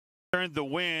Earned the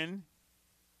win.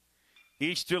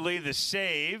 Easterly the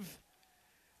save.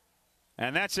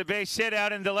 And that's a base hit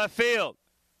out into left field.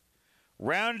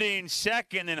 Rounding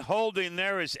second and holding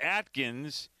there is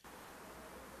Atkins.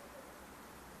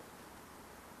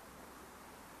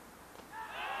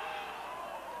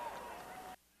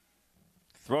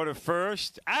 Throw to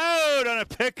first. Out on a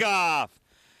pickoff.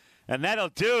 And that'll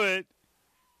do it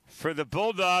for the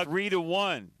Bulldog.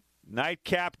 3-1.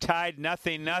 Nightcap tied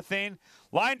 0-0.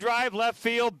 Line drive left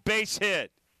field, base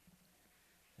hit.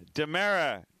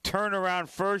 Demera turn around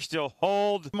first. He'll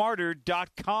hold.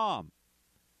 Smarter.com.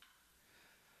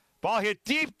 Ball hit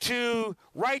deep to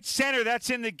right center. That's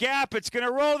in the gap. It's going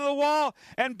to roll to the wall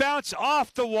and bounce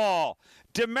off the wall.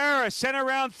 Demera sent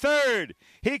around third.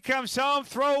 He comes home,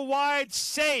 throw wide,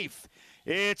 safe.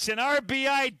 It's an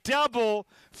RBI double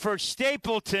for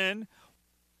Stapleton.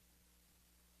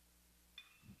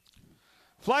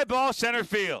 Fly ball center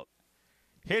field.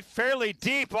 Hit fairly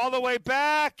deep all the way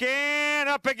back and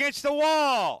up against the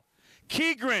wall.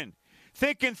 Keegren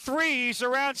thinking threes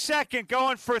around second,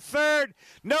 going for third.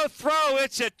 No throw,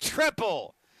 it's a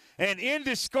triple. And in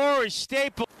to score is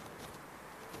Stapleton.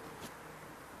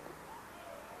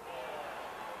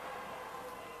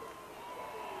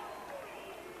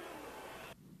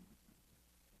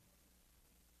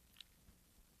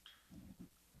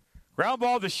 Ground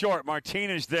ball to short.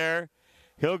 Martinez there.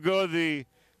 He'll go the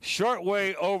short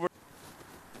way over.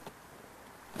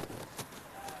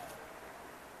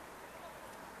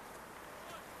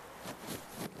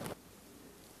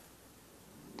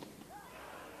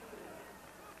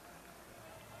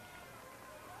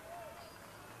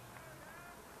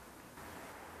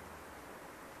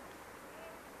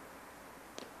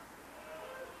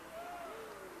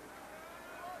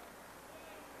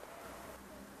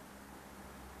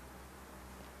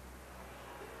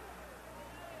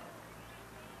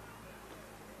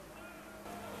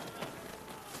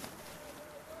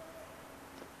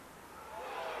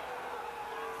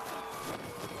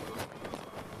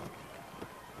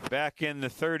 Back in the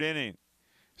third inning.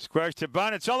 Squares to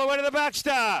bunt. It's all the way to the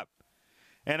backstop.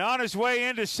 And on his way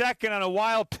into second on a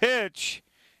wild pitch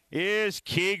is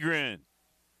Keegren.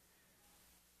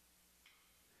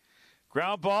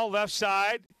 Ground ball left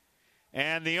side.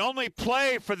 And the only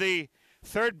play for the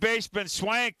third baseman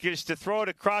Swank is to throw it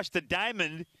across the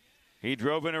diamond. He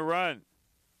drove in a run.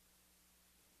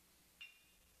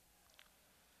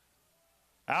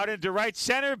 Out into right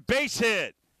center. Base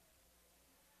hit.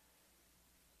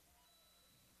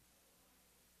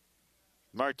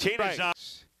 Martinez on.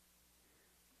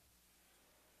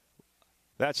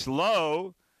 That's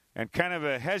low and kind of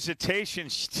a hesitation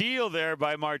steal there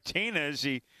by Martinez.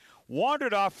 He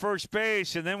wandered off first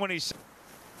base, and then when he's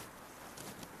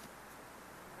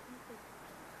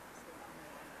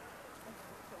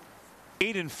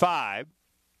 8-5,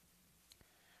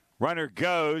 runner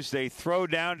goes. They throw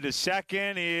down to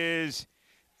second, is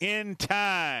in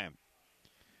time.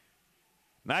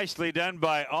 Nicely done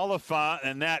by Oliphant,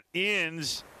 and that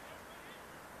ends.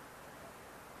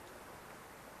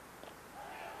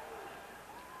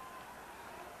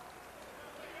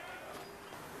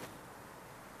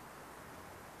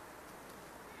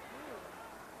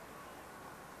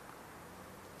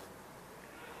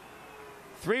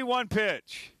 Three-one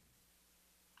pitch.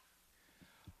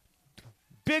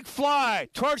 Big fly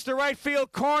towards the right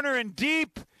field corner and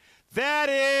deep. That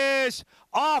is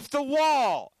off the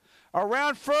wall.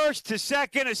 Around first to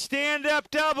second, a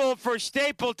stand-up double for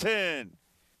Stapleton.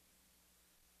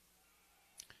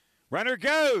 Runner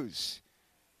goes.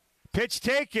 Pitch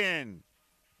taken.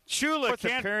 Chula, fourth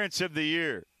appearance of the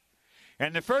year.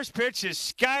 And the first pitch is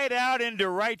skied out into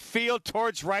right field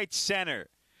towards right center.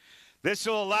 This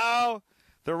will allow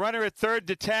the runner at third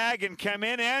to tag and come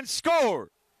in and score.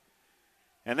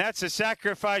 And that's a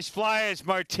sacrifice fly as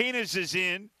Martinez is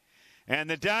in. And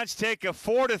the Dons take a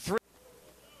 4-3.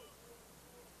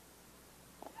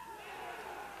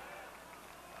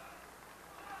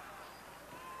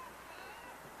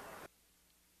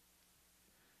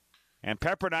 And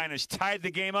Pepperdine has tied the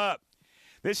game up.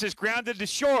 This is grounded to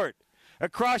short.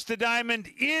 Across the diamond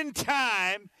in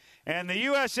time. And the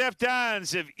USF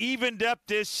Dons have evened up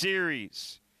this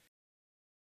series.